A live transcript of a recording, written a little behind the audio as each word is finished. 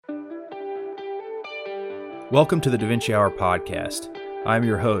Welcome to the Da Vinci Hour podcast. I'm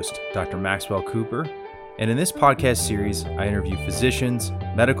your host, Dr. Maxwell Cooper, and in this podcast series, I interview physicians,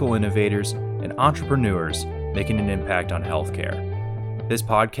 medical innovators, and entrepreneurs making an impact on healthcare. This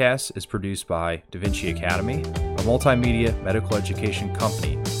podcast is produced by Da Vinci Academy, a multimedia medical education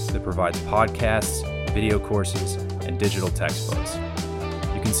company that provides podcasts, video courses, and digital textbooks.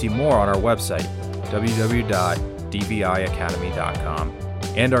 You can see more on our website, www.dviacademy.com,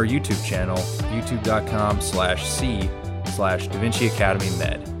 and our YouTube channel, youtube.com/c/Da Vinci Academy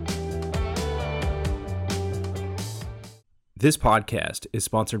Med. This podcast is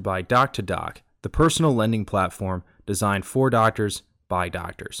sponsored by Doc2Doc, the personal lending platform designed for doctors by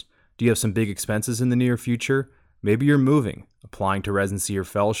doctors. Do you have some big expenses in the near future? Maybe you're moving, applying to residency or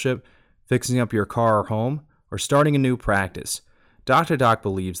fellowship, fixing up your car or home, or starting a new practice. Doc2Doc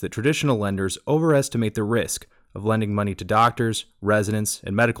believes that traditional lenders overestimate the risk of lending money to doctors, residents,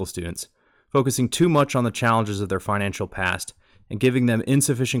 and medical students, focusing too much on the challenges of their financial past and giving them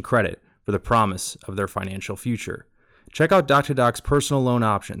insufficient credit for the promise of their financial future. Check out Doc2Doc's personal loan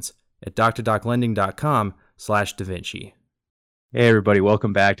options at doc2doclending.com/DaVinci. Hey everybody,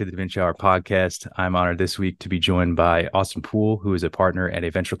 welcome back to the Da Vinci Hour podcast. I'm honored this week to be joined by Austin Poole, who is a partner at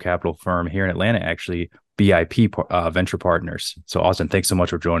a venture capital firm here in Atlanta, actually, BIP Venture Partners. So Austin, thanks so much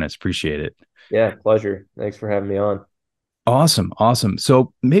for joining us. Appreciate it. Yeah, pleasure. Thanks for having me on. Awesome.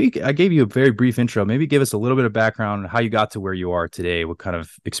 So maybe I gave you a very brief intro. Maybe give us a little bit of background on how you got to where you are today, what kind of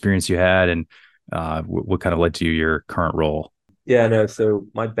experience you had, and what kind of led to your current role. Yeah, no, so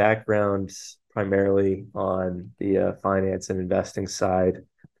my background's primarily on the finance and investing side.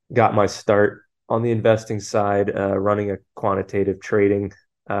 Got my start on the investing side, running a quantitative trading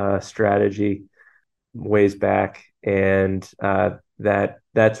strategy ways back. And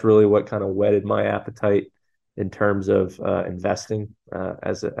that's really what kind of whetted my appetite in terms of investing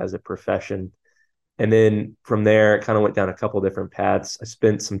as a profession. And then from there, it kind of went down a couple of different paths. I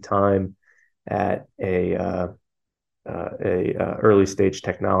spent some time at a early stage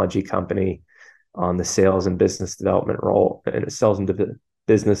technology company on the sales and business development role,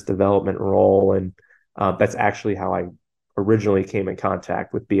 and that's actually how I originally came in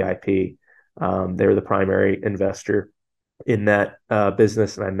contact with BIP. They were the primary investor in that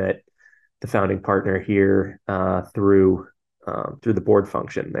business, and I met the founding partner here through the board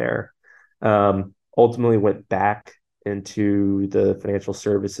function there. Ultimately went back into the financial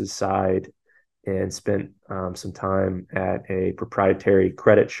services side and spent some time at a proprietary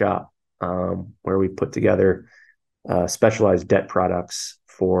credit shop where we put together specialized debt products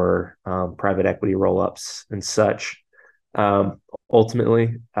for private equity roll-ups and such.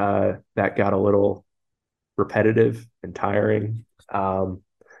 Ultimately, that got a little repetitive and tiring, and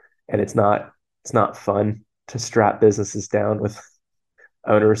it's not fun to strap businesses down with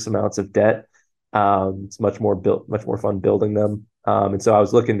onerous amounts of debt. It's much more fun building them, and so I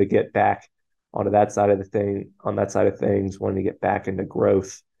was looking to get back onto that side of things, wanting to get back into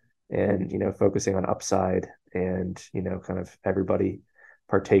growth and focusing on upside and kind of everybody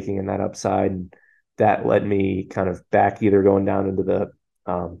partaking in that upside. And that led me kind of back, either going down into the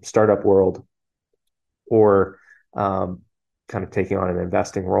startup world or kind of taking on an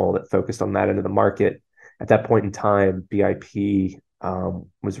investing role that focused on that end of the market. At that point in time, BIP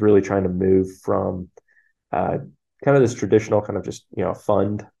was really trying to move from kind of this traditional kind of just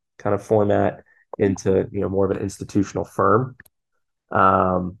fund kind of format into more of an institutional firm.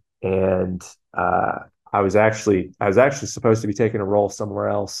 I was actually supposed to be taking a role somewhere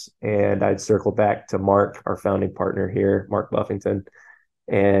else, and I'd circled back to Mark, our founding partner here, Mark Buffington,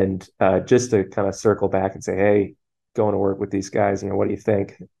 and just to kind of circle back and say, hey, going to work with these guys, what do you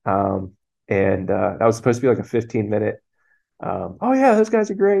think? That was supposed to be like a 15-minute, oh yeah, those guys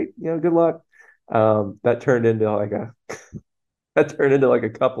are great, good luck. That turned into like a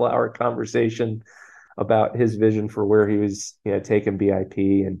couple-hour conversation about his vision for where he was taking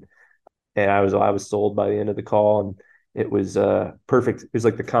BIP, and I was sold by the end of the call, and it was perfect. It was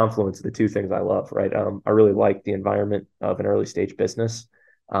like the confluence of the two things I love, right? I really like the environment of an early stage business,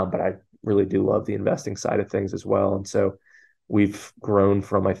 but I really do love the investing side of things as well. And so we've grown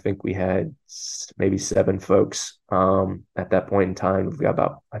from, I think we had maybe 7 folks at that point in time. We've got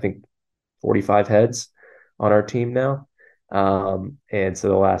about, I think, 45 heads on our team now. And so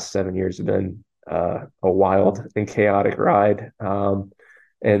the last 7 years have been a wild and chaotic ride.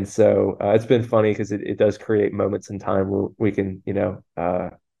 And so it's been funny because it does create moments in time where we can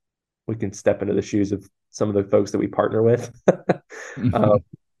step into the shoes of some of the folks that we partner with,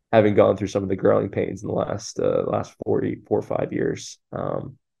 having gone through some of the growing pains in the last 4 or 5 years.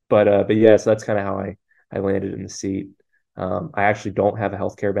 But yeah, so that's kind of how I landed in the seat. I actually don't have a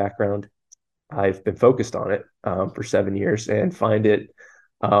healthcare background. I've been focused on it for 7 years and find it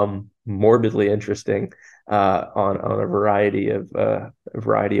morbidly interesting on a variety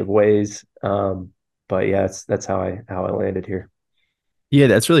of ways. But yeah, that's how I landed here. Yeah,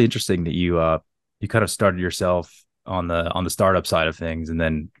 that's really interesting that you kind of started yourself on the startup side of things and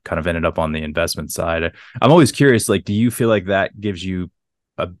then kind of ended up on the investment side. I'm always curious, like, do you feel like that gives you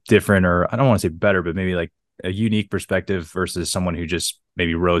a different, or I don't want to say better, but maybe like a unique perspective versus someone who just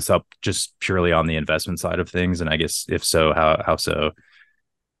maybe rose up just purely on the investment side of things? And I guess if so, how so?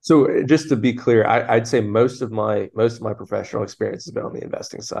 So just to be clear, I'd say most of my professional experience has been on the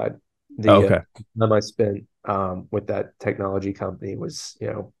investing side. Oh, The okay, time I spent with that technology company was,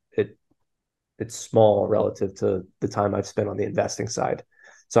 it's small relative to the time I've spent on the investing side.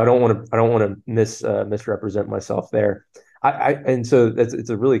 So I don't want to misrepresent myself there. And so it's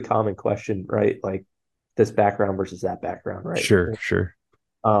a really common question, right? Like this background versus that background, right? sure, sure,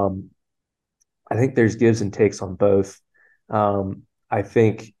 Um, I think there's gives and takes on both. I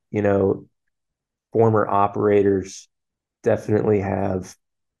think, former operators definitely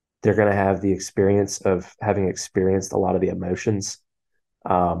they're going to have the experience of having experienced a lot of the emotions,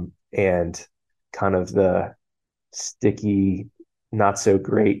 and kind of the sticky, not so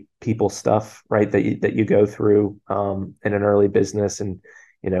great people stuff, right? That you go through in an early business, and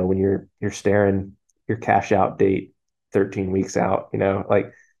when you're staring your cash out date 13 weeks out,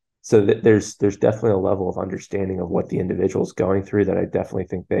 like, so that there's definitely a level of understanding of what the individual is going through that I definitely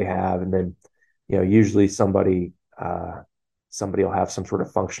think they have, and then usually somebody will have some sort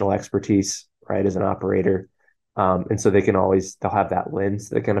of functional expertise, right, as an operator. And so they'll have that lens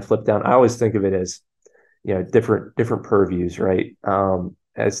that kind of flip down. I always think of it as different purviews, right?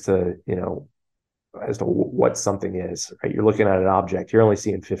 As to what something is, right? You're looking at an object, you're only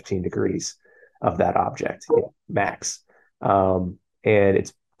seeing 15 degrees of that object, max. And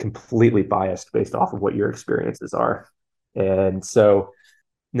it's completely biased based off of what your experiences are. And so,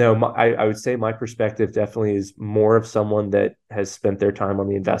 no, I would say my perspective definitely is more of someone that has spent their time on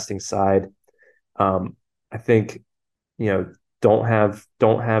the investing side. I think, you know, don't have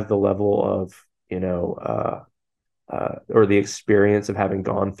the level of, or the experience of having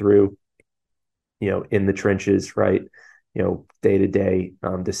gone through, in the trenches, right? Day to day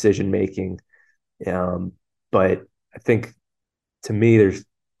decision making. Um, but I think, to me, there's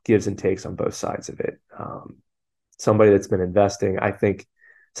gives and takes on both sides of it. Somebody that's been investing, I think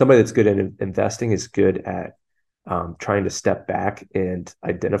somebody that's good in investing is good at trying to step back and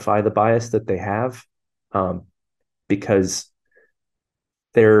identify the bias that they have, um, because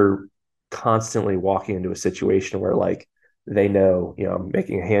they're constantly walking into a situation where, like, they know, I'm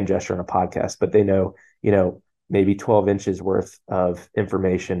making a hand gesture on a podcast, but they know, maybe 12 inches worth of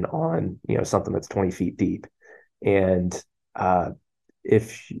information on, something that's 20 feet deep. And uh,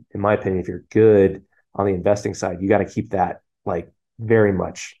 if, in my opinion, if you're good on the investing side, you got to keep that, like, very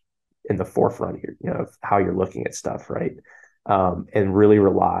much in the forefront of of how you're looking at stuff, right? And really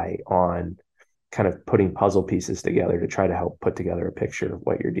rely on kind of putting puzzle pieces together to try to help put together a picture of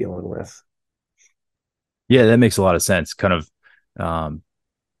what you're dealing with. yeah, that makes a lot of sense. Kind of um,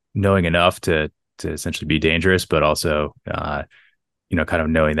 knowing enough to essentially be dangerous, but also kind of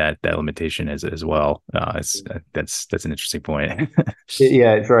knowing that limitation as well. That's an interesting point.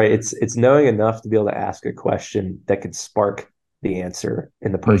 Yeah, it's right. It's knowing enough to be able to ask a question that could spark the answer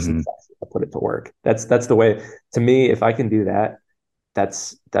in the person Hmm. that's actually gonna put it to work. That's the way. To me, if I can do that,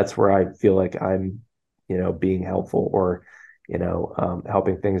 that's where I feel like I'm, being helpful, or,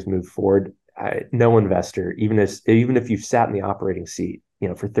 helping things move forward. No investor, even if you've sat in the operating seat,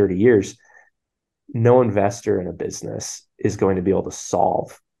 for 30 years, no investor in a business is going to be able to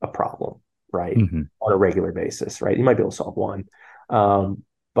solve a problem, right, Hmm. on a regular basis, right? You might be able to solve one,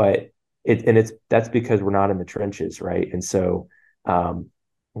 but that's because we're not in the trenches, right? And so, um,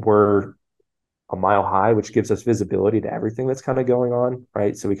 we're a mile high, which gives us visibility to everything that's kind of going on,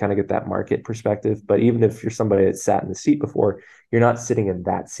 right? So we kind of get that market perspective. But even if you're somebody that sat in the seat before, you're not sitting in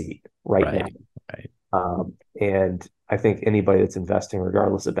that seat right now. Right. Right. And I think anybody that's investing,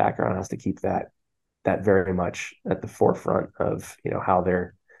 regardless of background, has to keep that very much at the forefront of, how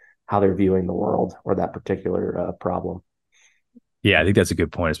they're viewing the world or that particular problem. Yeah, I think that's a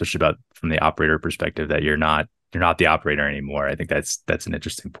good point, especially about from the operator perspective that you're not the operator anymore. I think that's an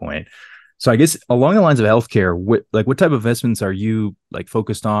interesting point. So I guess along the lines of healthcare, what type of investments are you like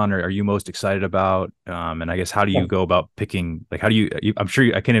focused on, or are you most excited about? And I guess how do you go about picking? Like, how do I'm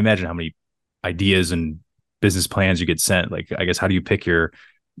sure I can't imagine how many ideas and business plans you get sent. Like, I guess how do you pick your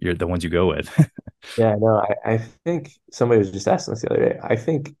the ones you go with? Yeah, no, I think somebody was just asking this the other day. I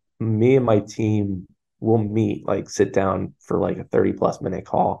think me and my team will meet, like, sit down for like a 30 plus minute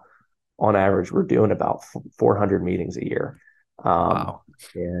call on average, we're doing about 400 meetings a year. Um,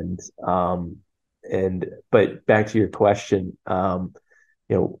 Wow. and but back to your question, you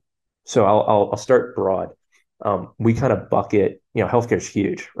know, so I'll start broad. We kind of bucket, healthcare is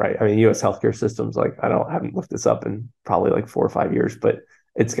huge, right? I mean, U.S. healthcare systems, like haven't looked this up in probably like 4 or 5 years, but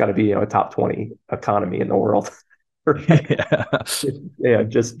it's got to be, a top 20 economy in the world, right? Yeah. Yeah,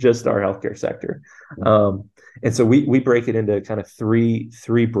 just our healthcare sector. Um, and so we break it into kind of three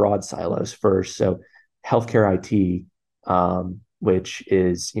broad silos first. So healthcare IT, which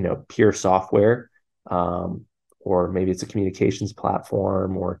is pure software, or maybe it's a communications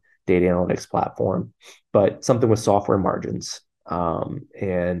platform or data analytics platform, but something with software margins,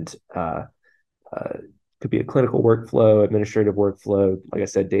 and could be a clinical workflow, administrative workflow, like I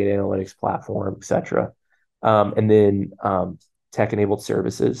said, data analytics platform, et cetera. And then tech-enabled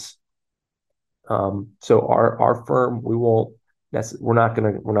services. So our firm, we're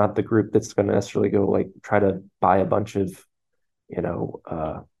not the group that's going to necessarily go like try to buy a bunch of you know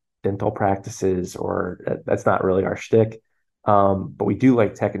dental practices, or that's not really our shtick. But we do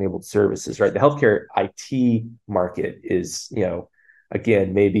like tech-enabled services, right? The healthcare IT market is,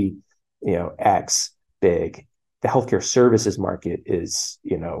 again, maybe X big. The healthcare services market is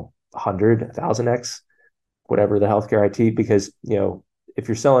 100,000X whatever the healthcare IT, because if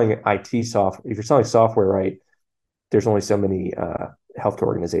you're selling IT software, if you're selling software, right, there's only so many healthcare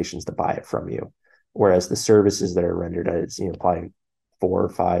organizations to buy it from you. Whereas the services that are rendered, it's probably 4 or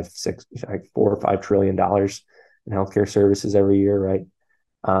 5 in healthcare services every year, right?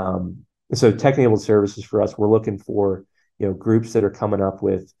 So tech-enabled services for us, we're looking for groups that are coming up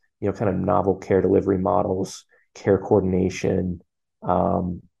with kind of novel care delivery models, care coordination,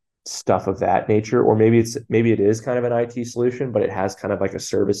 stuff of that nature. Or maybe it is kind of an IT solution, but it has kind of like a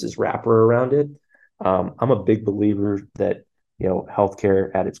services wrapper around it. I'm a big believer that healthcare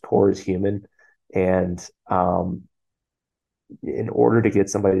at its core is human, and in order to get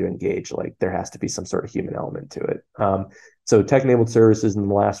somebody to engage, like there has to be some sort of human element to it. So tech-enabled services in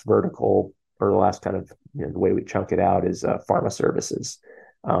the last vertical, or the last kind of the way we chunk it out, is pharma services.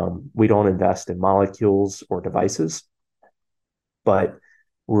 We don't invest in molecules or devices, but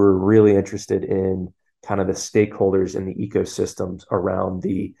we're really interested in kind of the stakeholders in the ecosystems around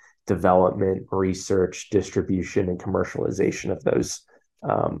the development, research, distribution, and commercialization of those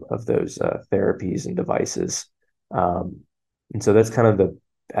therapies and devices. And so that's kind of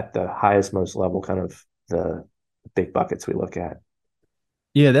at the highest, most level, kind of the big buckets we look at.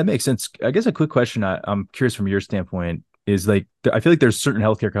 Yeah, that makes sense. I guess a quick question I'm curious from your standpoint is like I feel like there's certain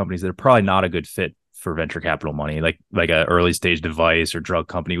healthcare companies that are probably not a good fit for venture capital money, like a early stage device or drug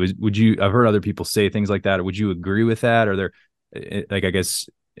company. Would you? I've heard other people say things like that. Or would you agree with that? Or there, like I guess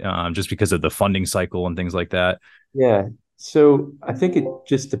just because of the funding cycle and things like that. Yeah. So I think it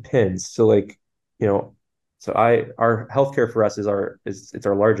just depends. So like, you know, our healthcare for us it's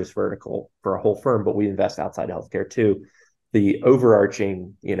our largest vertical for a whole firm, but we invest outside healthcare too. The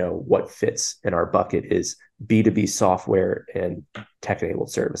overarching, what fits in our bucket is B2B software and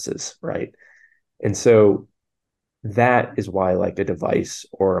tech-enabled services, right? And so that is why like a device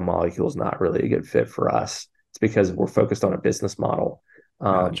or a molecule is not really a good fit for us. It's because we're focused on a business model.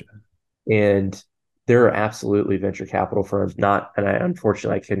 Um, Gotcha. and there are absolutely venture capital firms, not, and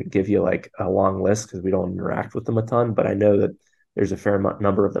unfortunately, I couldn't give you like a long list because we don't interact with them a ton, but I know that there's a fair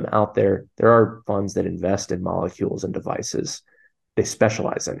number of them out there. There are funds that invest in molecules and devices. They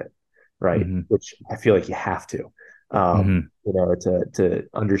specialize in it, right? Hmm. Which I feel like you have to, Hmm. to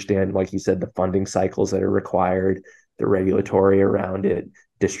understand, like you said, the funding cycles that are required, the regulatory around it,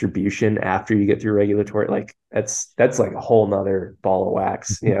 distribution after you get through regulatory. Like that's like a whole nother ball of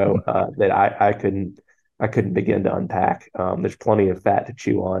wax, that I couldn't begin to unpack. There's plenty of fat to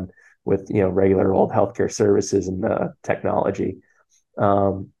chew on with regular old healthcare services and technology.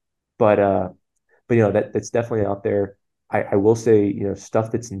 Um, but that's definitely out there. I will say,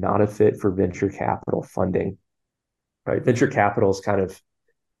 stuff that's not a fit for venture capital funding, right? Venture capital is kind of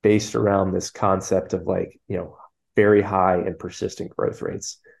based around this concept of like, very high and persistent growth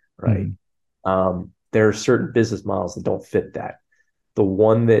rates, right? Hmm. There are certain business models that don't fit that. The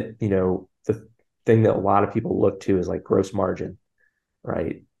one that, the thing that a lot of people look to is like gross margin,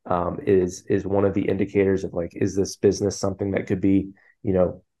 right? Is one of the indicators of like, is this business something that could be,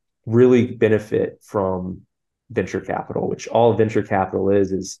 really benefit from venture capital, which all venture capital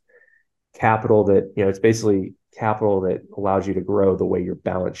is capital that, it's basically capital that allows you to grow the way your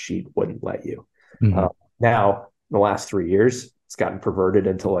balance sheet wouldn't let you. Hmm. Uh, Now, in the last 3 years, it's gotten perverted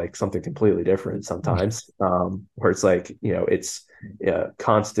into like something completely different sometimes, where it's like, it's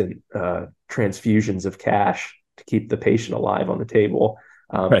constant transfusions of cash to keep the patient alive on the table.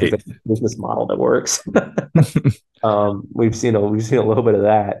 because Right. that's a business model that works. We've seen a little bit of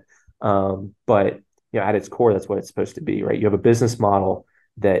that, but at its core, that's what it's supposed to be, right? You have a business model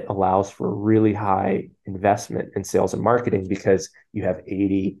that allows for really high investment in sales and marketing because you have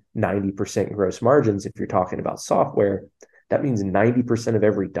 80-90% gross margins. If you're talking about software, that means 90% of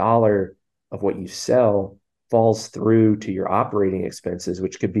every dollar of what you sell falls through to your operating expenses,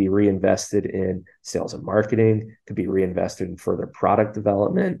 which could be reinvested in sales and marketing, could be reinvested in further product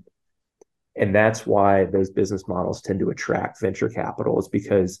development. And that's why those business models tend to attract venture capital, is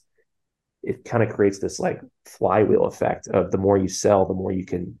because it kind of creates this like flywheel effect of the more you sell, the more you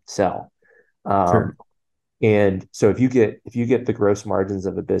can sell. Sure. Um, and so if you get the gross margins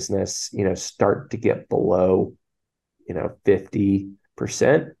of a business, start to get below,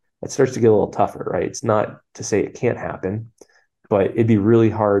 50%, that starts to get a little tougher, right? It's not to say it can't happen, but it'd be really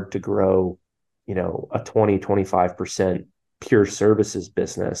hard to grow, a 20-25% pure services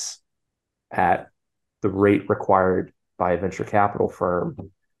business at the rate required by a venture capital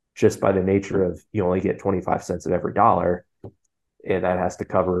firm, just by the nature of you only get 25 cents of every dollar, and that has to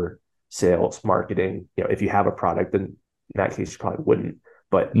cover sales, marketing. If you have a product, then in that case you probably wouldn't,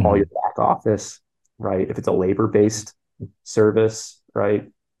 but all your Hmm. back office, right? If it's a labor-based service,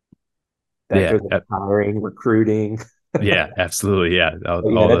 right? That Yeah. goes into hiring, recruiting. Yeah, absolutely. Yeah. But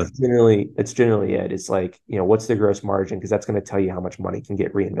yeah, All the that's generally it. It's like, what's the gross margin? Because that's going to tell you how much money can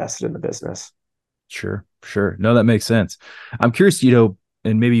get reinvested in the business. Sure, sure. No, that makes sense. I'm curious,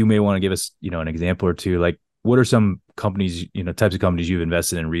 and maybe you may want to give us, an example or two. Like, what are some companies, types of companies you've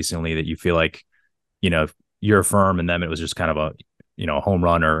invested in recently that you feel like, if you're a firm and them, it was just kind of a, a home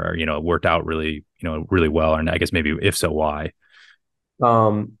run or worked out really, really well. And I guess maybe if so, why?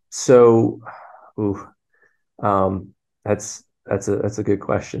 So, ooh, um, that's a good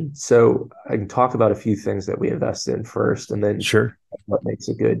question. So I can talk about a few things that we invest in first, and then Sure, what makes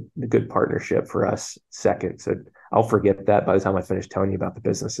a good partnership for us second. So I'll forget that by the time I finish telling you about the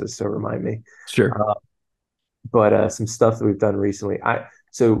businesses. So remind me. sure, Uh, but some stuff that we've done recently.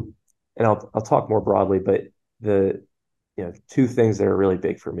 And I'll talk more broadly, but the two things that are really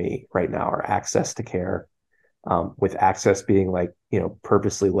big for me right now are access to care, with access being like,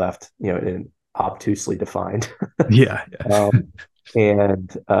 purposely left, and obtusely defined, yeah, um,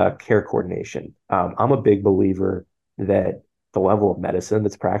 and care coordination. I'm a big believer that the level of medicine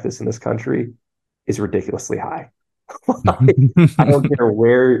that's practiced in this country is ridiculously high. I don't care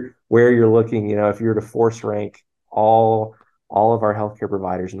where you're looking. If you were to force rank all of our healthcare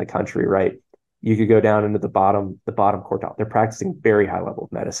providers in the country, right? You could go down into the bottom quartile. They're practicing very high level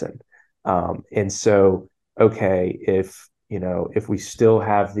of medicine, and so okay, if we still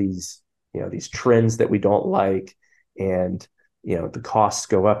have these trends that we don't like, and the costs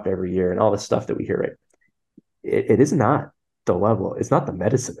go up every year, and all the stuff that we hear, right? It is not the level. It's not the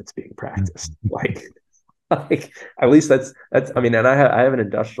medicine that's being practiced. Like at least that's I mean, and I have an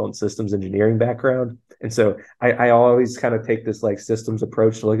industrial and systems engineering background, and so I always kind of take this like systems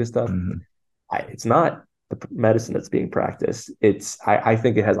approach to look at stuff. Mhm. It's not the medicine that's being practiced. I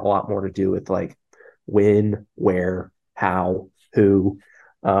think it has a lot more to do with like when, where, how, who,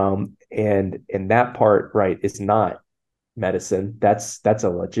 and that part, right, is not medicine. That's a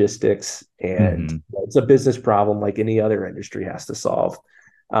logistics, and Mhm. it's a business problem like any other industry has to solve.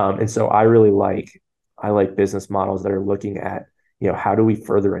 And so I like business models that are looking at, how do we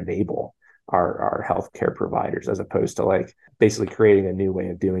further enable our healthcare providers, as opposed to like basically creating a new way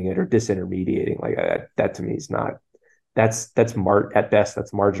of doing it or disintermediating. Like that to me is not, at best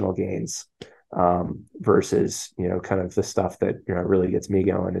that's marginal gains, versus kind of the stuff that really gets me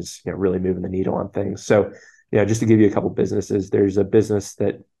going is really moving the needle on things. So just to give you a couple businesses, there's a business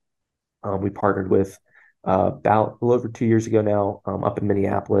that we partnered with about a little over 2 years ago now, up in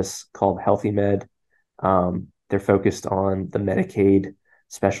Minneapolis, called Healthy Med. They're focused on the Medicaid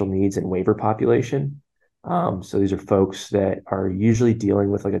special needs and waiver population. So these are folks that are usually dealing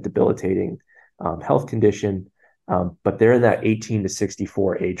with like a debilitating health condition, but they're in that 18 to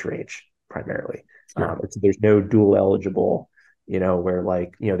 64 age range primarily. Sure. There's no dual eligible, where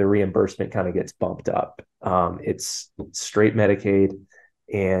like, the reimbursement kind of gets bumped up. It's straight Medicaid,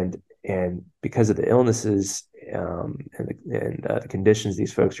 and because of the illnesses, and the conditions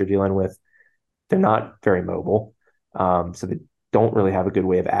these folks are dealing with, they're not very mobile. So they don't really have a good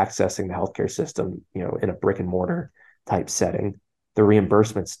way of accessing the healthcare system, in a brick and mortar type setting. The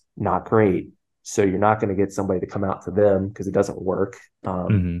reimbursement's not great. So you're not going to get somebody to come out to them because it doesn't work.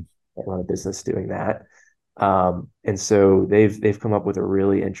 Mhm. I run a business doing that. And so they've come up with a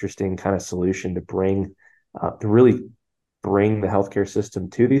really interesting kind of solution to really bring the healthcare system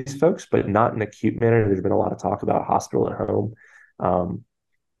to these folks, but not in an acute manner. There's been a lot of talk about hospital at home.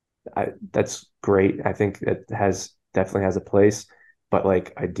 that's great. I think it has definitely has a place, but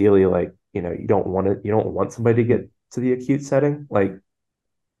like ideally, like, you don't want somebody to get to the acute setting. Like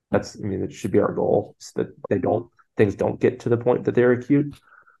I mean, it should be our goal is that things don't get to the point that they're acute.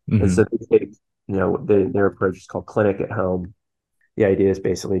 And Hmm. so they take, their approach is called clinic at home. The idea is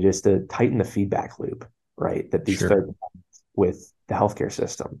basically just to tighten the feedback loop, right? That these Sure. folks have with the healthcare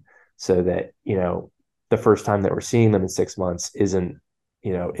system so that, the first time that we're seeing them in 6 months isn't,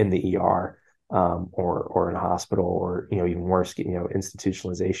 in the ER, or in a hospital, or, even worse,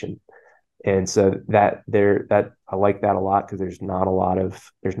 institutionalization. And so that I like that a lot because there's not a lot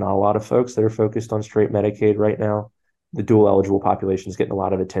of folks that are focused on straight Medicaid right now. The dual eligible population is getting a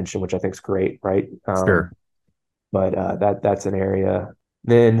lot of attention, which I think is great, right? Sure. But that's an area.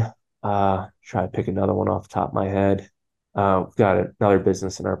 Then try to pick another one off the top of my head. We've got another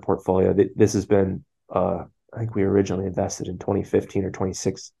business in our portfolio. This has been I think we originally invested in 2015 or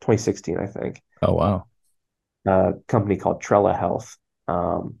 2016, I think. Oh, wow. A company called Trella Health.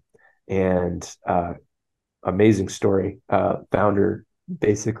 And amazing story. Founder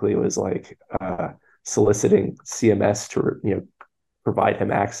basically was like soliciting CMS to provide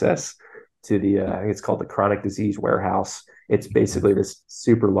him access to the I think it's called the chronic disease warehouse. It's Mhm. basically this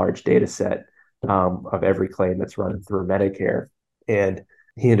super large data set of every claim that's run through Medicare, and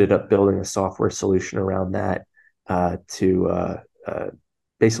he ended up building a software solution around that to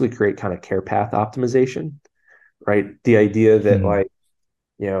basically create kind of care path optimization. Right, the idea that Mhm. like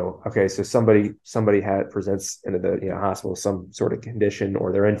okay, so somebody presents into the hospital with some sort of condition,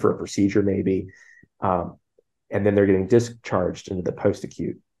 or they're in for a procedure maybe, um, and then they're getting discharged into the post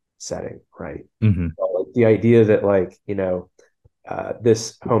acute setting, right? Mhm. So, like, the idea that like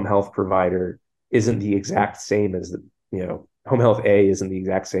this home health provider isn't the exact same as the home health A isn't the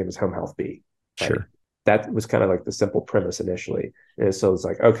exact same as home health B, right? Sure. That was kind of like the simple premise initially. And so it's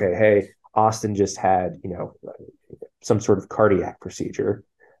like, okay, hey, Austin just had some sort of cardiac procedure.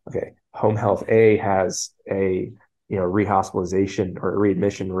 Okay, home health A has a rehospitalization or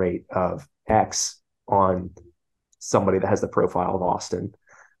readmission rate of X on somebody that has the profile of Austin,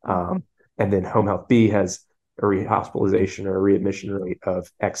 and then home health B has a rehospitalization or a readmission rate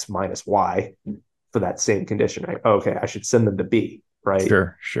of X minus Y for that same condition. Right? Okay, I should send them to B, right?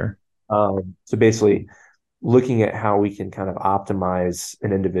 Sure. Sure. So basically, looking at how we can kind of optimize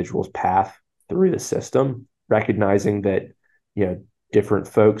an individual's path through the system, recognizing that different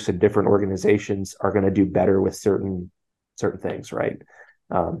folks and different organizations are going to do better with certain things, right?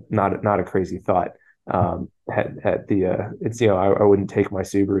 Not a crazy thought. At the it's I wouldn't take my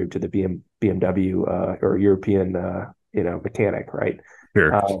Subaru to the BMW or European mechanic, right?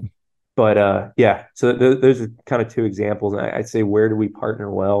 Sure. But yeah, so those are kind of two examples. And I'd say, where do we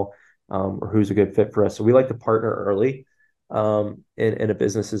partner well, or who's a good fit for us? So we like to partner early in a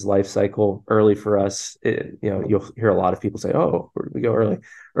business's life cycle. Early for us, you'll hear a lot of people say, "Oh, where do we go early?"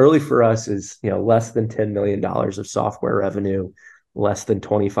 Early for us is less than $10 million of software revenue, less than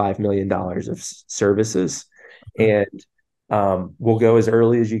 $25 million of services, and we'll go as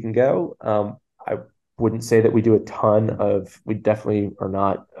early as you can go. I wouldn't say that we definitely are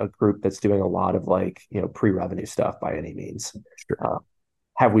not a group that's doing a lot of like, pre-revenue stuff by any means. Sure. Uh,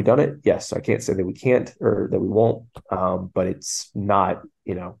 have we done it? Yes. I can't say that we can't or that we won't, but it's not,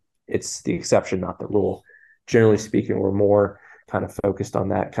 it's the exception, not the rule. Generally speaking, we're more kind of focused on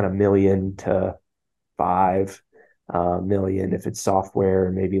that kind of million to 5 million if it's software,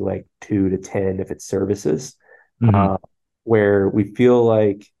 maybe like 2 to 10 if it's services, Hmm. uh, where we feel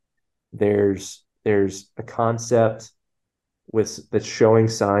like there's a concept that's showing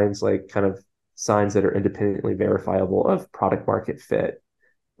signs, like kind of signs that are independently verifiable of product market fit,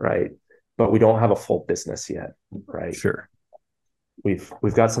 right? But we don't have a full business yet, right? Sure. We've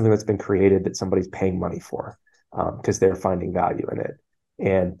got something that's been created that somebody's paying money for, because they're finding value in it,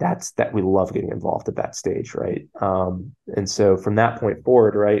 and that we love getting involved at that stage, right? And so from that point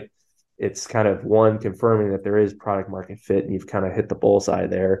forward, right, it's kind of one confirming that there is product market fit, and you've kind of hit the bullseye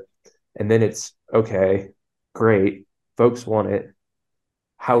there, and then it's okay, great, folks want it.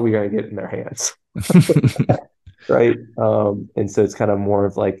 How are we going to get it in their hands, right? And so it's kind of more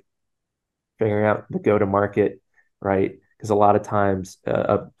of like figuring out the go to market, right? Because a lot of times,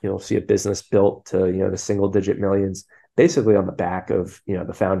 you'll see a business built to the single digit millions, basically on the back of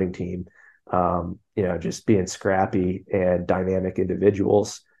the founding team, just being scrappy and dynamic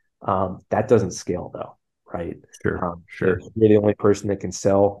individuals. That doesn't scale though, right? Sure. If Sure. you're the only person that can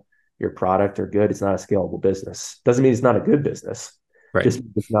sell your product or good, it's not a scalable business. Doesn't mean it's not a good business. Right. Just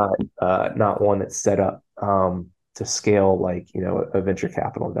it's not one that's set up to scale like a venture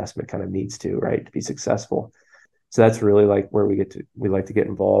capital investment kind of needs to, right, to be successful. So that's really like where we like to get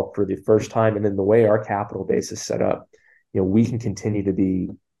involved for the first time. And then the way our capital base is set up, we can continue to be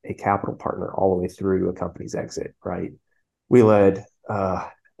a capital partner all the way through to a company's exit, right? We led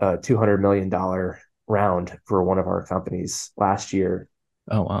a $200 million round for one of our companies last year.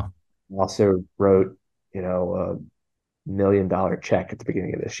 Oh, wow. Also wrote, $1 million check at the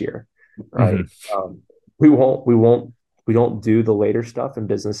beginning of this year, Hmm. right? Um, we don't do the later stuff in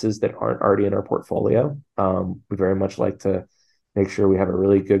businesses that aren't already in our portfolio. We very much like to make sure we have a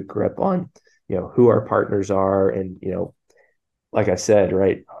really good grip on, who our partners are, and like I said,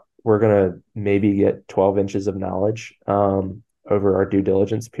 right, we're gonna maybe get 12 inches of knowledge over our due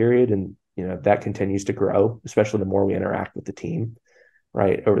diligence period, and that continues to grow, especially the more we interact with the team,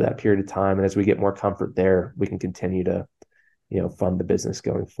 right, over that period of time. And as we get more comfort there, we can continue to fund the business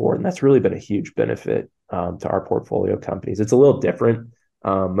going forward. And that's really been a huge benefit to our portfolio companies. It's a little different.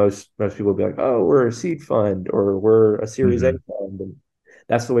 Most people will be like, oh, we're a seed fund or we're a Series A Hmm. fund, and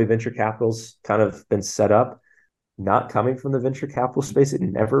that's the way venture capital's kind of been set up. Not coming from the venture capital space, it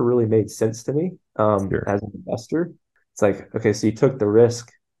never really made sense to me Sure. as an investor. It's like, okay, so you took the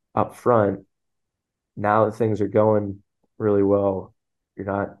risk up front. Now that things are going really well, you're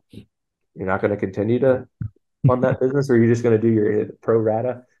not you're not going to continue to on that business, or you're just going to do your pro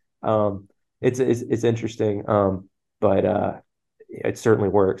rata. Um, it's interesting, but it certainly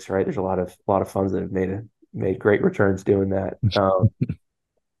works, right? There's a lot of funds that have made great returns doing that.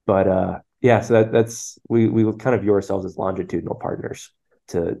 But yeah, so that's we kind of view ourselves as longitudinal partners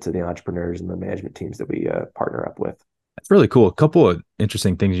to the entrepreneurs and the management teams that we partner up with. That's really cool. A couple of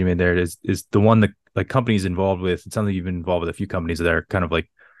interesting things you made there is the one that like companies involved with. It sounds like you've been involved with a few companies that are kind of like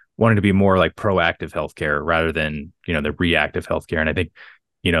wanting to be more like proactive healthcare rather than, the reactive healthcare. And I think,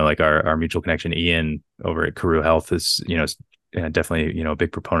 like our mutual connection, Ian over at Carew Health is, definitely, a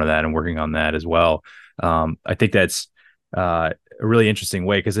big proponent of that and working on that as well. I think that's a really interesting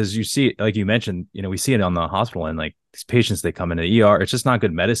way because as you see, like you mentioned, we see it on the hospital and like these patients, they come into the ER, it's just not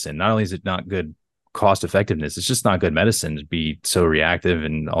good medicine. Not only is it not good cost effectiveness, it's just not good medicine to be so reactive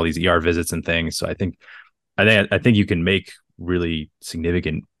and all these ER visits and things. So I think you can make really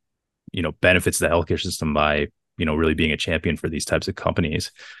significant, benefits to the healthcare system by, really being a champion for these types of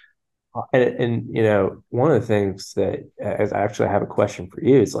companies. And one of the things that, as I actually have a question for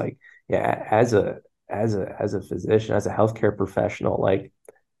you, is like, yeah, as a physician, as a healthcare professional, like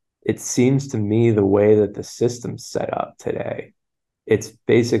it seems to me the way that the system's set up today, it's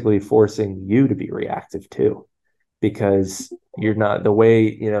basically forcing you to be reactive too, because you're not the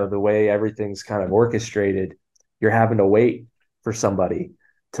way everything's kind of orchestrated, you're having to wait for somebody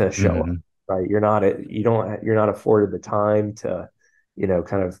to show up, Mm-hmm. right? You're not afforded the time to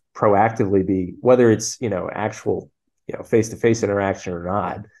kind of proactively be, whether it's actual face-to-face interaction or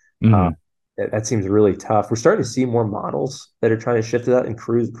not. uh, Mm-hmm. that seems really tough. We're starting to see more models that are trying to shift to that, and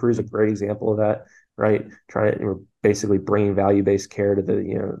Cruise a great example of that, right? Trying to, we're basically bringing value-based care to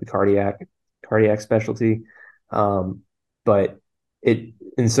the cardiac specialty. But it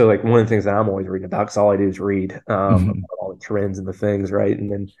and so like one of the things that I'm always reading about, because all I do is read about Mm-hmm. all the trends and the things, right?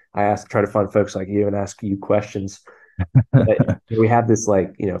 And then try to find folks like you and ask you questions. But we have this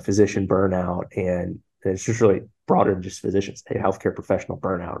like physician burnout, and it's just really broader than just physicians, a healthcare professional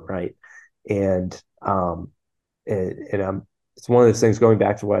burnout, right? And it's one of those things, going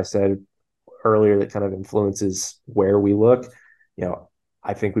back to what I said earlier, that kind of influences where we look. You know,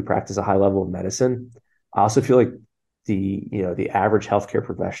 I think we practice a high level of medicine. I also feel like the average healthcare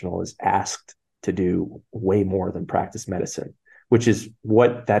professional is asked to do way more than practice medicine, which is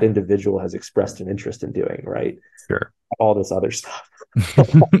what that individual has expressed an interest in doing, right? Sure. All this other stuff.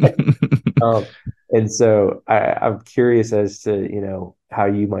 Um, and so I'm curious as to how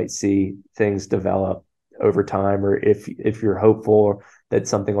you might see things develop over time, or if you're hopeful that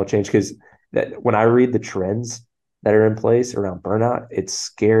something will change. Because that when I read the trends that are in place around burnout, it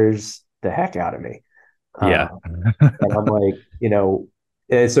scares the heck out of me. Yeah. And I'm like,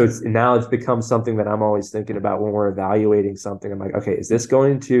 and so it's become something that I'm always thinking about when we're evaluating something. I'm like, okay, is this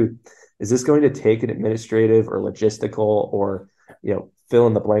going to take an administrative or logistical, or fill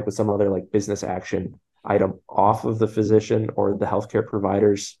in the blank with some other like business action item off of the physician or the healthcare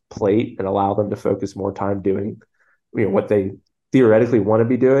provider's plate, and allow them to focus more time doing what they theoretically want to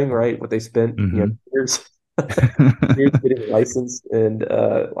be doing, right? What they spent Hmm. years years getting licensed and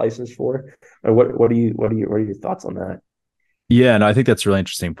licensed for. What are your thoughts on that? Yeah, no, I think that's a really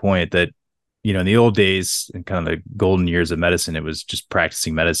interesting point that, in the old days and kind of the golden years of medicine, it was just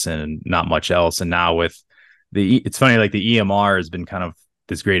practicing medicine and not much else. And now with it's funny, like the EMR has been kind of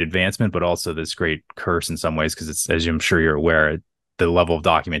this great advancement, but also this great curse in some ways, because it's, as I'm sure you're aware, the level of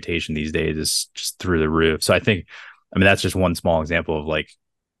documentation these days is just through the roof. So I mean, that's just one small example of like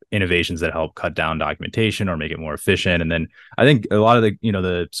innovations that help cut down documentation or make it more efficient. And then I think a lot of the,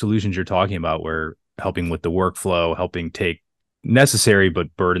 the solutions you're talking about were helping with the workflow, helping take necessary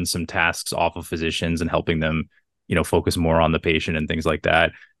but burdensome tasks off of physicians and helping them, focus more on the patient and things like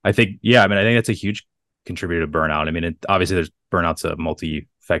that. I think, yeah, I mean, I think that's a huge contributor to burnout. I mean, obviously there's burnout's a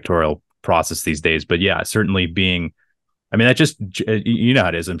multifactorial process these days, but yeah, certainly being, I mean, that just, how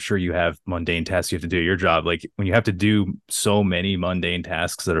it is. I'm sure you have mundane tasks you have to do at your job. Like when you have to do so many mundane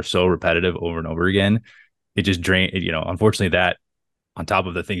tasks that are so repetitive over and over again, it just unfortunately that on top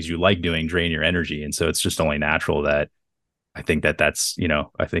of the things you like doing drain your energy. And so it's just only natural that I think that's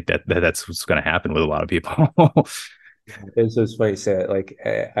what's going to happen with a lot of people. It's so funny you say it, like,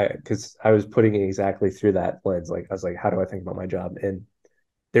 because I was putting it exactly through that lens. Like, I was like, how do I think about my job? And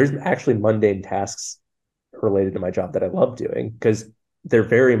there's actually mundane tasks related to my job that I love doing because they're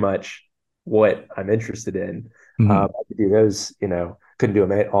very much what I'm interested in. Mm-hmm. I could do those, couldn't do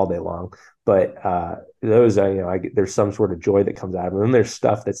them all day long, but those, there's some sort of joy that comes out of them. And then there's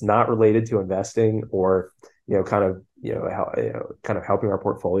stuff that's not related to investing or, kind of helping our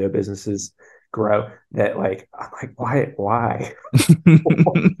portfolio businesses grow that like, I'm like, why?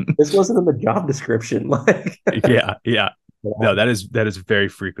 This wasn't in the job description. Like, Yeah. Yeah. No, that is very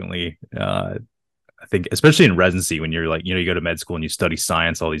frequently, I think, especially in residency, when you're like, you go to med school and you study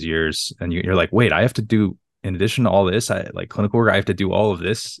science all these years and you're like, wait, I have to do, in addition to all this, I like clinical work, I have to do all of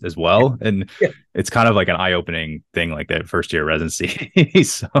this as well. And yeah. it's kind of like an eye-opening thing, like that first year of residency.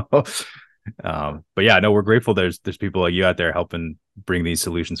 So, but yeah, no, we're grateful. There's people like you out there helping bring these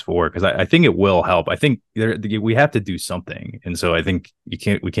solutions forward. Cause I think it will help. I think we have to do something. And so I think we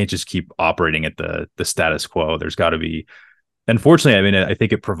can't just keep operating at the status quo. There's gotta be, unfortunately, I mean, I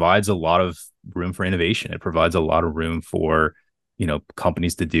think it provides a lot of room for innovation. It provides a lot of room for,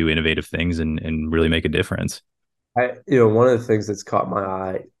 companies to do innovative things and really make a difference. One of the things that's caught my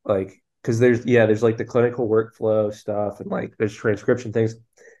eye, like, because there's like the clinical workflow stuff and like there's transcription things.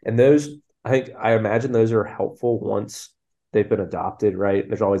 And those, I imagine those are helpful once they've been adopted, right?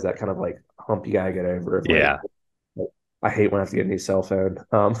 There's always that kind of like hump you gotta get over of like, Yeah. I hate when I have to get a new cell phone.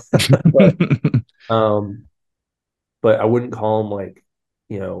 But, um, but I wouldn't call them like,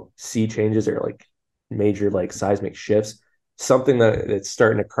 sea changes or like major like seismic shifts. Something that's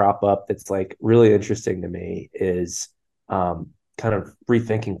starting to crop up that's like really interesting to me is kind of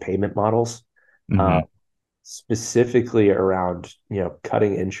rethinking payment models, uh, Mm-hmm. specifically around,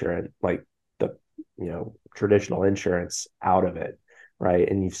 cutting insurance, like the, traditional insurance out of it. Right.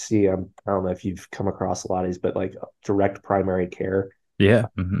 And you see, I don't know if you've come across a lot of these, but like direct primary care Yeah.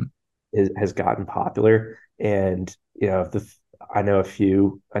 Mm-hmm. has gotten popular. And I know a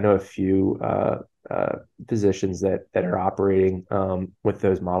few physicians that are operating with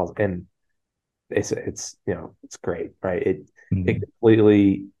those models, and it's great, right? It Mm-hmm.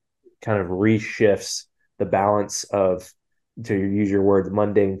 completely kind of reshifts the balance of, to use your words,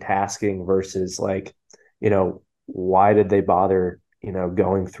 mundane tasking versus like, why did they bother,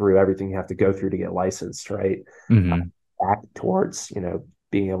 going through everything you have to go through to get licensed, right? Uh, Mm-hmm. Back towards,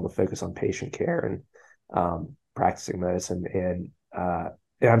 being able to focus on patient care and practicing medicine.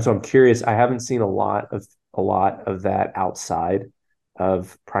 And so I'm curious. I haven't seen a lot of that outside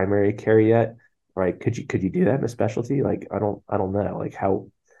of primary care yet. Right? Could you do that in a specialty? Like I don't know like how,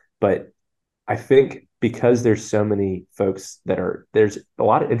 but I think because there's so many folks there's a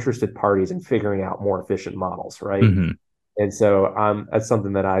lot of interested parties in figuring out more efficient models, right? Mm-hmm. And so that's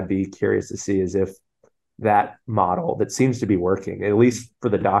something that I'd be curious to see is if that model that seems to be working, at least for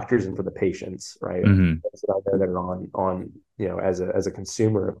the doctors and for the patients, right? Mm-hmm. Those that I know that are on as a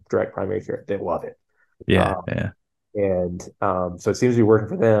consumer of direct primary care, they love it. Yeah. Um, Yeah. and so it seems to be working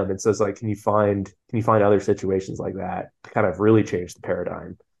for them. And so it's like, can you find other situations like that to kind of really change the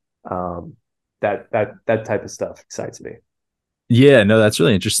paradigm? Um, that type of stuff excites me. Yeah. No, that's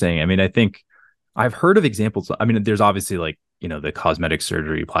really interesting. I mean, I think I've heard of examples. I mean, there's obviously like, the cosmetic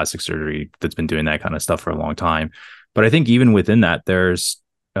surgery, plastic surgery that's been doing that kind of stuff for a long time. But I think even within that,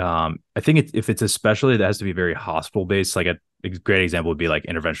 I think if it's a specialty that has to be very hospital based, like a great example would be like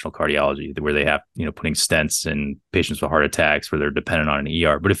interventional cardiology, where they have, putting stents in patients with heart attacks where they're dependent on an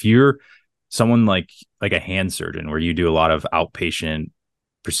ER. But if you're someone like a hand surgeon where you do a lot of outpatient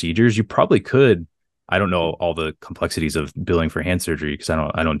procedures, you probably could. I don't know all the complexities of billing for hand surgery because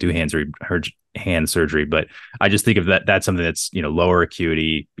I don't do hand surgery, but I just think of that's something that's lower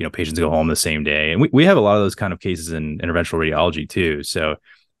acuity. Patients go home the same day, and we have a lot of those kind of cases in interventional radiology too. So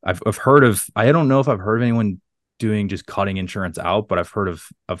I've heard of, I don't know if I've heard of anyone doing just cutting insurance out, but I've heard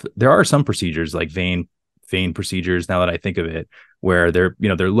of there are some procedures like vein vein procedures, now that I think of it, where they're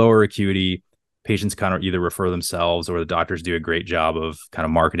lower acuity. Patients kind of either refer themselves or the doctors do a great job of kind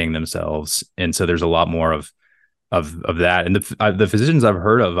of marketing themselves. And so there's a lot more of that. And the physicians I've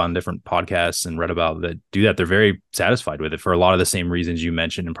heard of on different podcasts and read about that do that, they're very satisfied with it for a lot of the same reasons you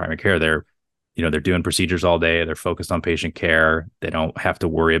mentioned in primary care. They're doing procedures all day. They're focused on patient care. They don't have to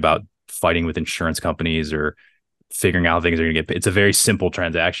worry about fighting with insurance companies or figuring out things are going to get paid. It's a very simple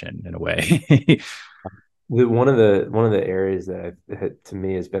transaction in a way. One of the areas that to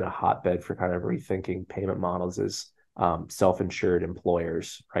me has been a hotbed for kind of rethinking payment models is self-insured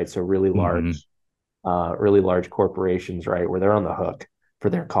employers, right? So Mm-hmm. really large corporations, right, where they're on the hook for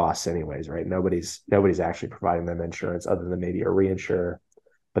their costs anyways, right? Nobody's actually providing them insurance other than maybe a reinsurer,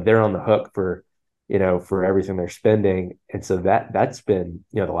 but they're on the hook for everything they're spending. And so that's been,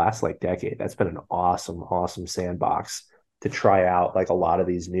 the last like decade, that's been an awesome sandbox to try out like a lot of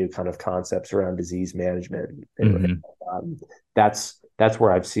these new kind of concepts around disease management. Mm-hmm. Um, that's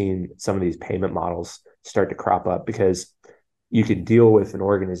where I've seen some of these payment models start to crop up, because you can deal with an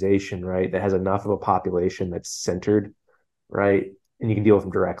organization, right, that has enough of a population that's centered, right, and you can deal with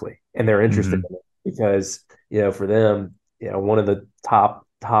them directly, and they're interested Mm-hmm. in it because for them, one of the top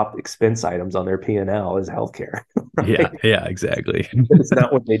expense items on their P&L is healthcare, Yeah. right? Yeah, exactly. It's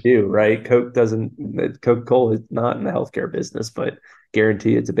not what they do, right? Coca-Cola is not in the healthcare business, but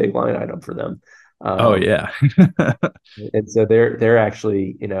guarantee it's a big line item for them. Oh Um, yeah. and so they're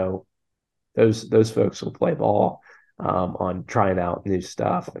actually, those folks will play ball on trying out new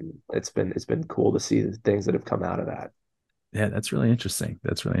stuff, and it's been cool to see the things that have come out of that. Yeah, that's really interesting.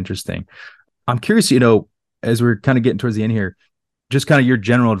 That's really interesting. I'm curious, as we're kind of getting towards the end here, just kind of your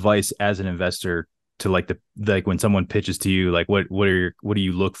general advice as an investor to like when someone pitches to you, like what do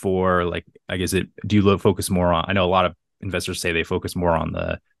you look for? Like, I guess do you focus more on, I know a lot of investors say they focus more on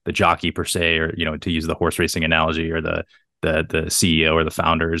the jockey per se, or, to use the horse racing analogy, or the CEO or the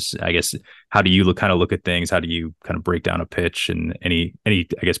founders. I guess, how do you look at things? How do you kind of break down a pitch, and any, I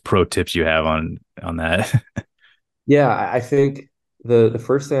guess, pro tips you have on that? Yeah, I think the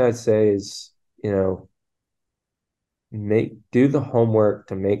first thing I'd say is, do the homework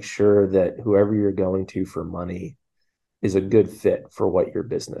to make sure that whoever you're going to for money is a good fit for what your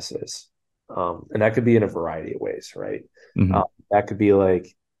business is. And that could be in a variety of ways, right? Hmm. That could be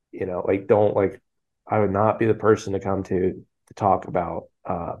like, don't like, I would not be the person to come to talk about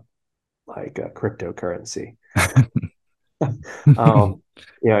cryptocurrency. Um,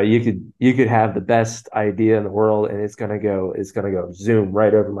 you could have the best idea in the world, and it's gonna go zoom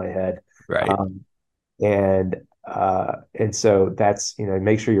right over my head. Right. Um, and so that's,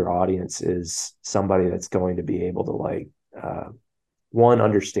 make sure your audience is somebody that's going to be able to like one,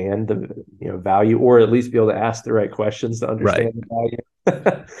 understand the value, or at least be able to ask the right questions to Right. understand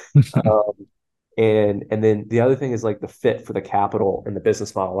the value. um, and then the other thing is like the fit for the capital and the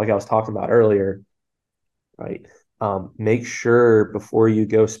business model, like I was talking about earlier, right? Make sure before you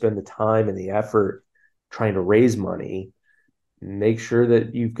go spend the time and the effort trying to raise money, make sure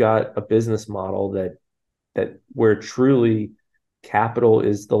that you've got a business model that where truly capital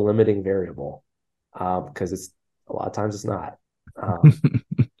is the limiting variable, because it's a lot of times it's not.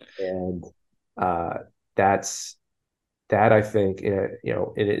 And uh, that's that I think, and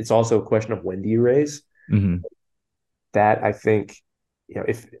it's also a question of when do you raise. Hmm. That I think,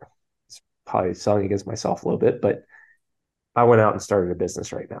 if it's probably selling against myself a little bit, but I went out and started a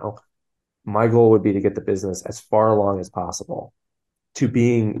business right now. My goal would be to get the business as far along as possible to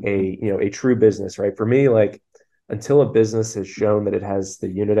being a true business, right? For me, like, until a business has shown that it has the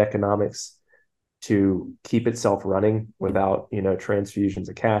unit economics to keep itself running without transfusions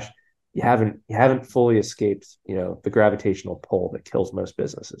of cash, you haven't fully escaped the gravitational pull that kills most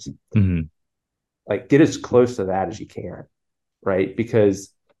businesses. Hmm. Like, get as close to that as you can, right?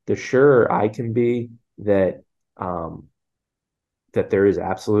 Because the surer I can be that um, that there is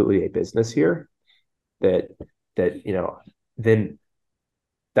absolutely a business here, that that then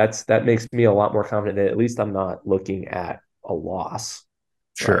that makes me a lot more confident that at least I'm not looking at a loss,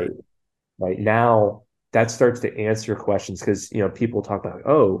 right? Sure. Right now, that starts to answer questions, because people talk about,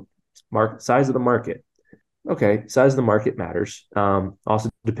 oh, market size of the market. Okay, size of the market matters. Also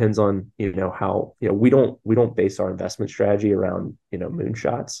depends on how we don't base our investment strategy around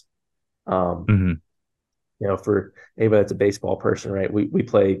moonshots. Um, Hmm. for anybody that's a baseball person, right? We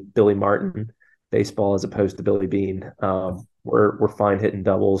play Billy Martin baseball as opposed to Billy Bean. We're fine hitting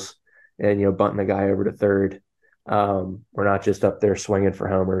doubles and bunting a guy over to third. We're not just up there swinging for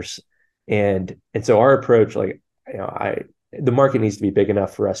homers, and so our approach, like, I the market needs to be big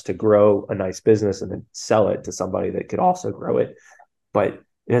enough for us to grow a nice business and then sell it to somebody that could also grow it, but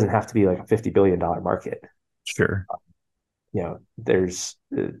it doesn't have to be like a $50 billion market. Sure. There's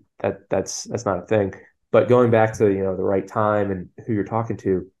that's not a thing. But going back to, the right time and who you're talking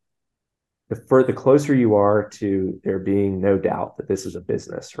to, the closer you are to there being no doubt that this is a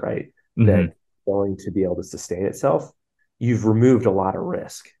business, right? That Hmm. going to be able to sustain itself, you've removed a lot of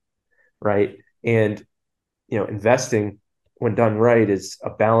risk, right? And investing when done right is a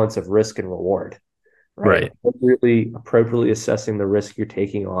balance of risk and reward, right? Right. Appropriately assessing the risk you're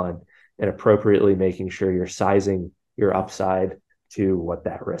taking on and appropriately making sure you're sizing your upside to what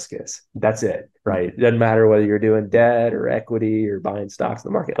that risk is. That's it, right? It doesn't matter whether you're doing debt or equity or buying stocks in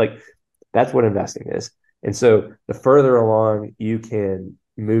the market. Like, that's what investing is. And so the further along you can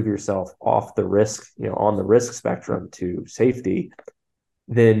move yourself off the risk, on the risk spectrum to safety,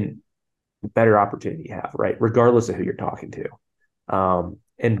 then better opportunity you have, right? Regardless of who you're talking to.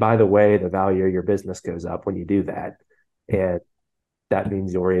 And by the way, the value of your business goes up when you do that. And that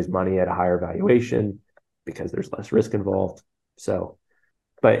means you'll raise money at a higher valuation because there's less risk involved. So,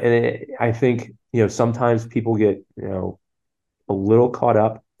 I think, sometimes people get, a little caught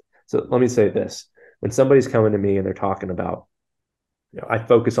up. So let me say this. When somebody's coming to me and they're talking about, I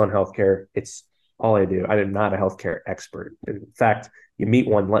focus on healthcare. It's all I do. I am not a healthcare expert. In fact, you meet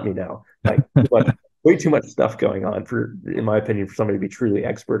one, let me know. Like, way too much stuff going on in my opinion, for somebody to be truly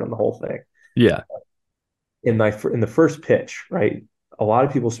expert on the whole thing. Yeah. In the first pitch, right? A lot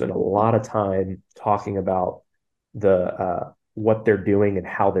of people spend a lot of time talking about what they're doing and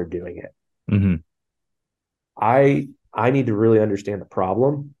how they're doing it. Hmm. I need to really understand the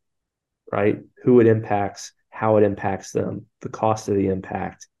problem, right? Who it impacts, how it impacts them, the cost of the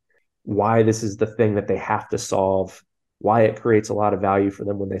impact, why this is the thing that they have to solve, why it creates a lot of value for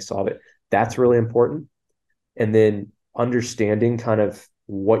them when they solve it. That's really important. And then understanding kind of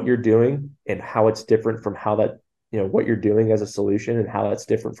what you're doing and how it's different from how that, what you're doing as a solution and how that's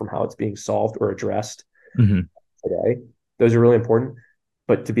different from how it's being solved or addressed Hmm. today. Those are really important.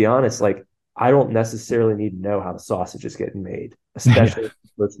 But to be honest, like, I don't necessarily need to know how the sausage is getting made, Yeah. especially in the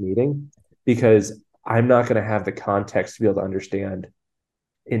first meeting, because I'm not going to have the context to be able to understand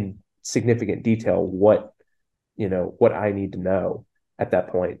in significant detail what I need to know at that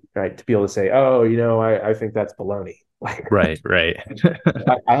point, right? To be able to say, oh, I think that's baloney. Like, Right. Right.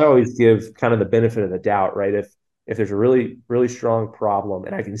 I always give kind of the benefit of the doubt, right? If there's a really, really strong problem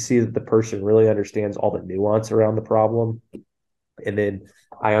and I can see that the person really understands all the nuance around the problem, and then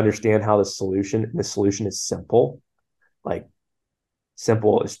I understand how the solution is simple, like,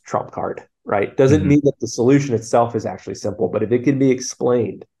 simple is trump card, right? Doesn't Hmm. mean that the solution itself is actually simple, but if it can be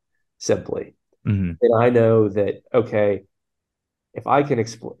explained simply, Hmm. then I know that, okay, if I can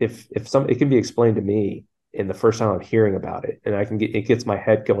explain, if some it can be explained to me in the first time I'm hearing about it, and it gets my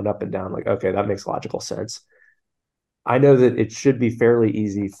head going up and down, like, okay, that makes logical sense. I know that it should be fairly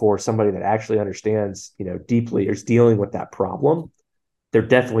easy for somebody that actually understands, deeply, or is dealing with that problem. They're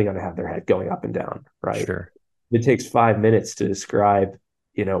definitely going to have their head going up and down, right? Sure. If it takes 5 minutes to describe,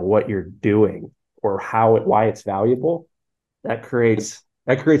 what you're doing or why it's valuable, that creates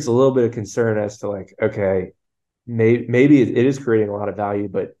a little bit of concern as to, like, okay, maybe it is creating a lot of value,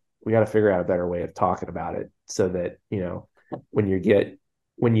 but we got to figure out a better way of talking about it so that,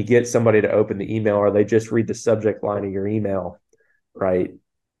 when you get somebody to open the email or they just read the subject line of your email, right,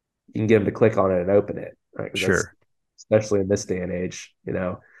 you can get them to click on it and open it, right? Because that's, Sure. especially in this day and age,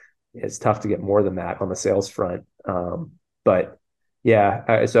 it's tough to get more than that on the sales front. But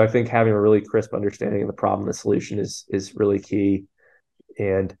yeah, so I think having a really crisp understanding of the problem, the solution is really key.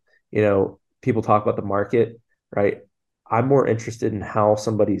 And people talk about the market, right? I'm more interested in how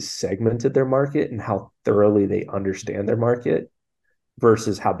somebody's segmented their market and how thoroughly they understand their market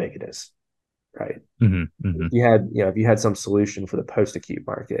versus how big it is, right? Hmm. Hmm. If you had some solution for the post-acute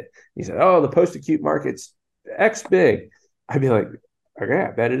market, you said, oh, the post-acute market's X big, I'd be like, okay,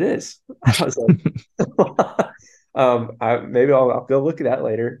 I bet it is. I was like, maybe I'll go look at that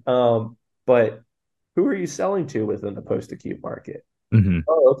later. But who are you selling to within the post-acute market? Hmm.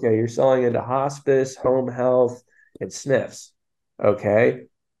 Oh, okay. You're selling into hospice, home health, and SNFs. Okay.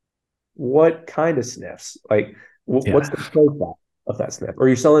 What kind of SNFs? Like, Yeah. what's the profile of that SNF? Or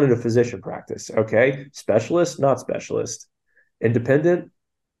you're selling into physician practice. Okay. Specialist, not specialist. Independent,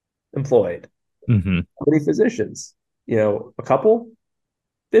 employed. Hmm. How many physicians? A couple,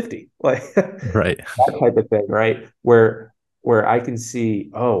 50. Like, Right. that type of thing, right? Where I can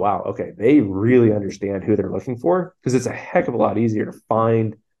see, oh wow, okay, they really understand who they're looking for, because it's a heck of a lot easier to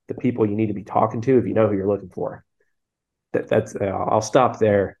find the people you need to be talking to if you know who you're looking for. That's I'll stop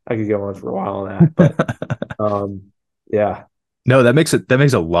there. I could go on for a while on that, but um, yeah, No, that makes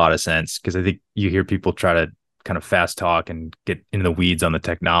a lot of sense because I think you hear people try to kind of fast talk and get into the weeds on the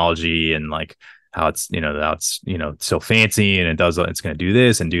technology and like how it's, how it's, so fancy and it's going to do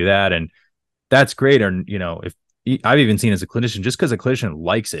this and do that. And that's great. Or, if I've even seen as a clinician, just because a clinician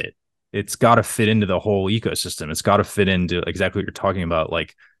likes it, it's got to fit into the whole ecosystem. It's got to fit into exactly what you're talking about,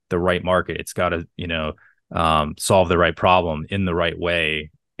 like the right market. It's got to, solve the right problem in the right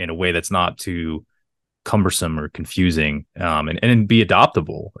way, in a way that's not too cumbersome or confusing, and be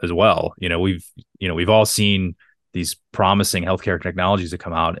adoptable as well. We've all seen these promising healthcare technologies that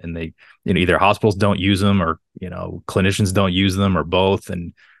come out, and they, either hospitals don't use them, or clinicians don't use them, or both.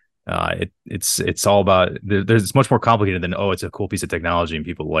 And it's all about, it's much more complicated than, oh, it's a cool piece of technology and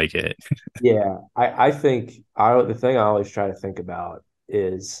people like it. Yeah, I think the thing I always try to think about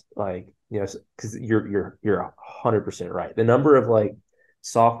is like, because you're 100% right. The number of like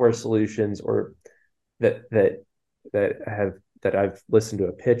software solutions or that that that I've listened to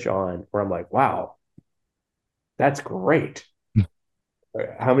a pitch on where I'm like, wow, that's great.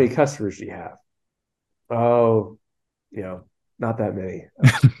 How many customers do you have? Oh, not that many.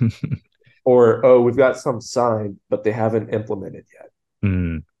 Or, oh, we've got some signed, but they haven't implemented yet.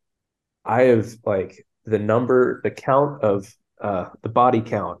 Mm, I have like the count of the body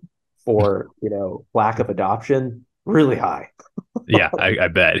count for, lack of adoption really high. yeah, I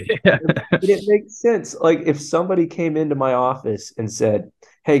bet. Yeah. It makes sense. Like if somebody came into my office and said,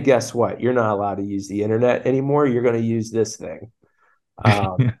 "Hey, guess what? You're not allowed to use the internet anymore. You're going to use this thing."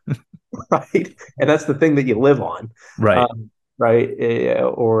 Um, right? And that's the thing that you live on, Right. right?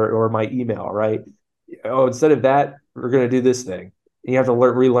 Or my email, right? Oh, instead of that, we're going to do this thing. You have to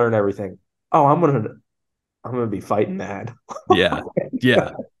relearn everything. Oh, I'm gonna be fighting that. Yeah.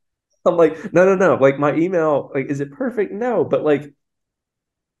 Yeah. I'm like, no, no, no. Like my email, like, is it perfect? No, but like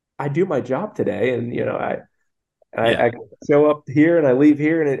I do my job today, and Yeah. I show up here and I leave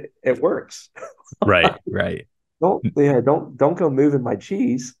here, and it works. Right. Right. Don't go moving my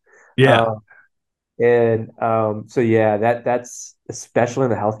cheese. Yeah. Um, and so yeah, that's especially on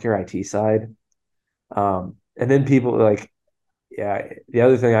the healthcare IT side. And then people like, yeah, the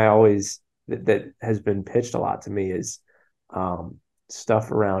other thing I always that has been pitched a lot to me is um,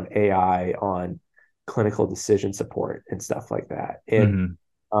 stuff around AI on clinical decision support and stuff like that. And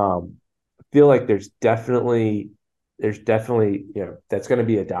Hmm. I feel like there's definitely that's going to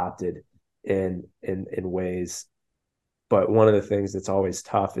be adopted in ways. But one of the things that's always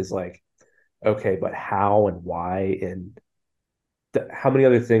tough is like, okay, but how and why and how many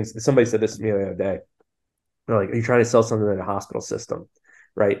other things? Somebody said this to me the other day. They're like, are you trying to sell something in a hospital system?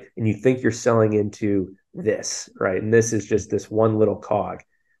 Right. And you think you're selling into this, right? And this is just this one little cog.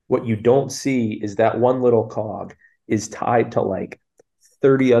 What you don't see is that one little cog is tied to like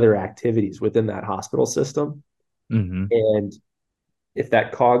 30 other activities within that hospital system. Hmm. And if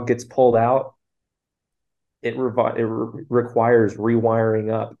that cog gets pulled out, requires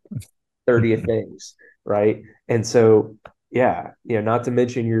rewiring up 30 things, right? And so, yeah, not to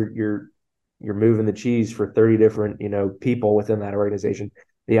mention you're moving the cheese for 30 different, people within that organization.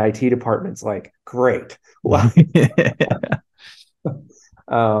 The IT department's like, great. Well,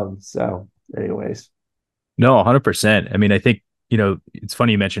 so anyways. No, 100%. I mean, I think, it's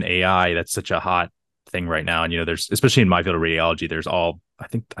funny you mentioned AI. That's such a hot thing right now. And, there's, especially in my field of radiology, I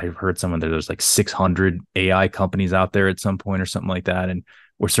think I've heard someone that there's like 600 AI companies out there at some point or something like that. And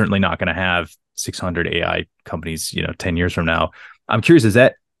we're certainly not going to have 600 AI companies, 10 years from now. I'm curious, is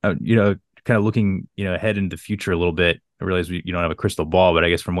that, kind of looking, ahead into the future a little bit? I realize you don't have a crystal ball, but I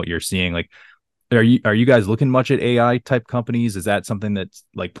guess from what you're seeing, like, are you guys looking much at AI type companies? Is that something that's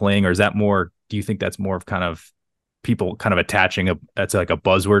like playing, or is that more? Do you think that's more of kind of people kind of attaching that's like a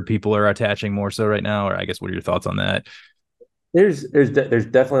buzzword people are attaching more so right now? Or I guess what are your thoughts on that? There's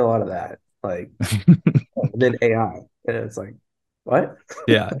definitely a lot of that. Like, and then AI. And it's like, what?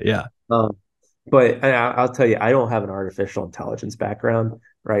 Yeah, yeah. Um, but I'll tell you, I don't have an artificial intelligence background,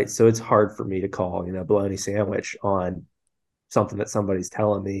 right? So it's hard for me to call, bologna sandwich on something that somebody's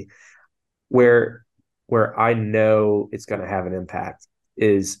telling me. Where where I know it's going to have an impact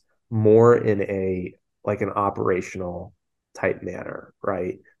is more in a like an operational type manner,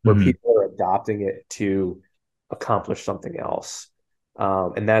 right? Where Hmm. people are adopting it to accomplish something else.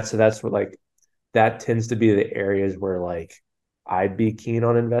 And that's what like that tends to be the areas where like I'd be keen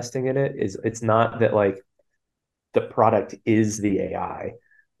on investing in it. Is it's not that like the product is the AI,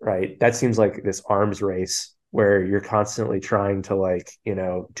 right? That seems like this arms race where you're constantly trying to like,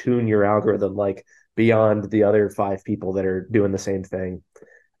 tune your algorithm like beyond the other five people that are doing the same thing.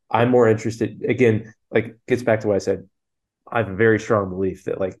 I'm more interested, again, like gets back to what I said. I have a very strong belief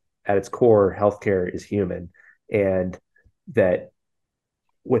that like at its core, healthcare is human and that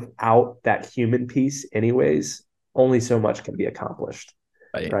without that human piece, anyways, only so much can be accomplished,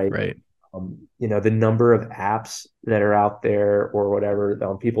 Right, right? right. The number of apps that are out there or whatever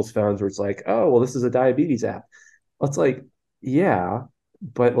on people's phones where it's like, oh, well, this is a diabetes app. Well, it's like, yeah,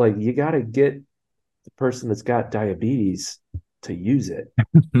 but like you got to get the person that's got diabetes to use it.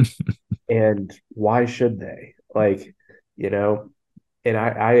 And why should they? Like, you know, and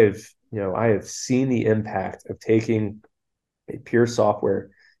I have seen the impact of taking a pure software,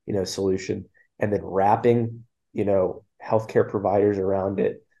 solution and then wrapping, healthcare providers around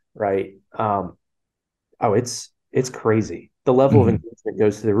it, right? Oh, it's crazy. The level of Mhm. engagement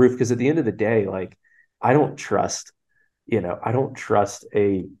goes to the roof because at the end of the day, like I don't trust, I don't trust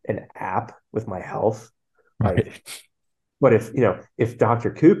an app with my health. Like, Right. but if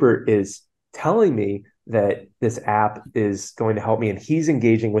Dr. Cooper is telling me that this app is going to help me and he's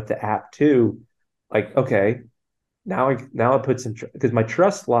engaging with the app too, like, okay, now I put some because my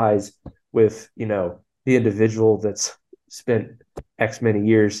trust lies with the individual that's spent X many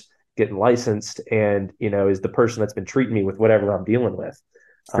years getting licensed and is the person that's been treating me with whatever I'm dealing with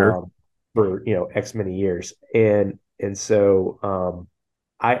Sure. um, for X many years and so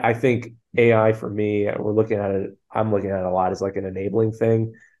I think AI for me I'm looking at it a lot as like an enabling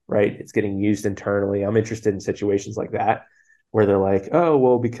thing, right? It's getting used internally. I'm interested in situations like that where they're like, oh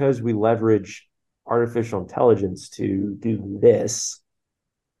well, because we leverage artificial intelligence to do this,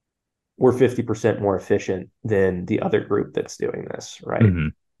 we're 50% more efficient than the other group that's doing this, right? Hmm.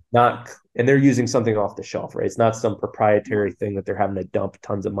 Not, and they're using something off the shelf, right? It's not some proprietary thing that they're having to dump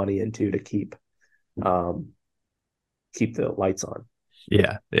tons of money into to um, keep the lights on.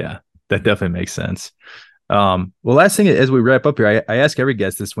 Yeah. Yeah. That definitely makes sense. Well, last thing as we wrap up here, I ask every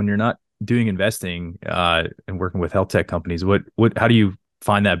guest this: when you're not doing investing and working with health tech companies, how do you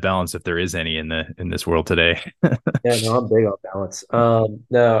find that balance if there is any in this world today? Yeah, no, I'm big on balance.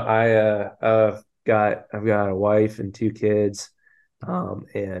 No, I've got a wife and two kids,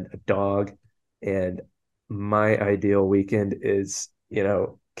 and a dog, and my ideal weekend is,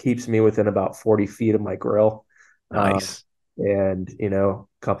 keeps me within about 40 feet of my grill, um, Nice. and a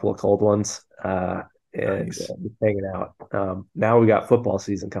couple of cold ones, and Nice. just hanging out. Now we got football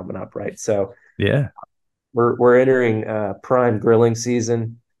season coming up, right? So Yeah. we're entering prime grilling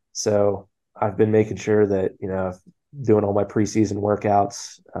season. So I've been making sure that doing all my preseason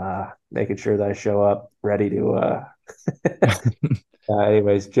workouts, making sure that I show up ready to.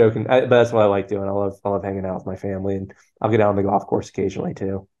 Anyways, joking. But that's what I like doing. I love hanging out with my family, and I'll get out on the golf course occasionally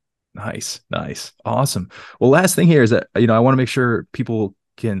too. Nice, nice, awesome. Well, last thing here is that I want to make sure people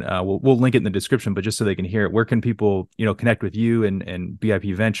can we'll link it in the description, but just so they can hear it, where can people connect with you and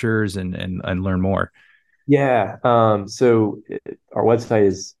BIP Ventures and learn more? Yeah. Our website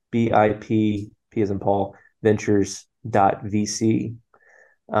is BIP, P as in Paul, ventures.vc.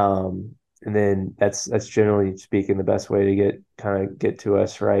 And then that's generally speaking the best way to get to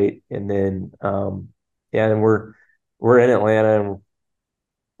us, right? And then yeah, and we're in Atlanta and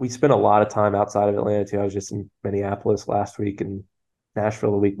we spent a lot of time outside of Atlanta too. I was just in Minneapolis last week and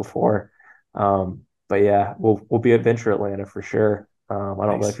Nashville the week before. But yeah, we'll be at Venture Atlanta for sure. I don't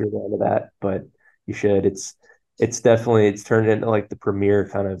know if Nice. you're going to that, but you should. It's turned into like the premier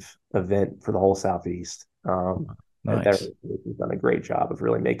kind of event for the whole Southeast. That Nice. has done a great job of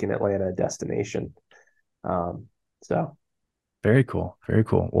really making Atlanta a destination. So Very cool. Very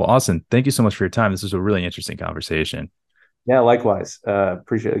cool. Well, Austin, thank you so much for your time. This was a really interesting conversation. yeah, likewise.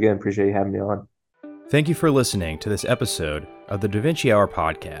 Appreciate you having me on. Thank you for listening to this episode of the Da Vinci Hour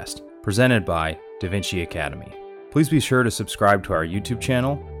podcast, presented by Da Vinci Academy. Please be sure to subscribe to our YouTube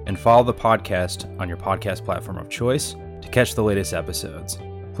channel and follow the podcast on your podcast platform of choice to catch the latest episodes.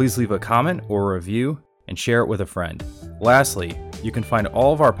 Please leave a comment or a review and share it with a friend. Lastly, you can find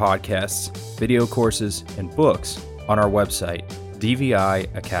all of our podcasts, video courses, and books on our website,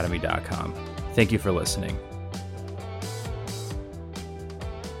 dviacademy.com. Thank you for listening.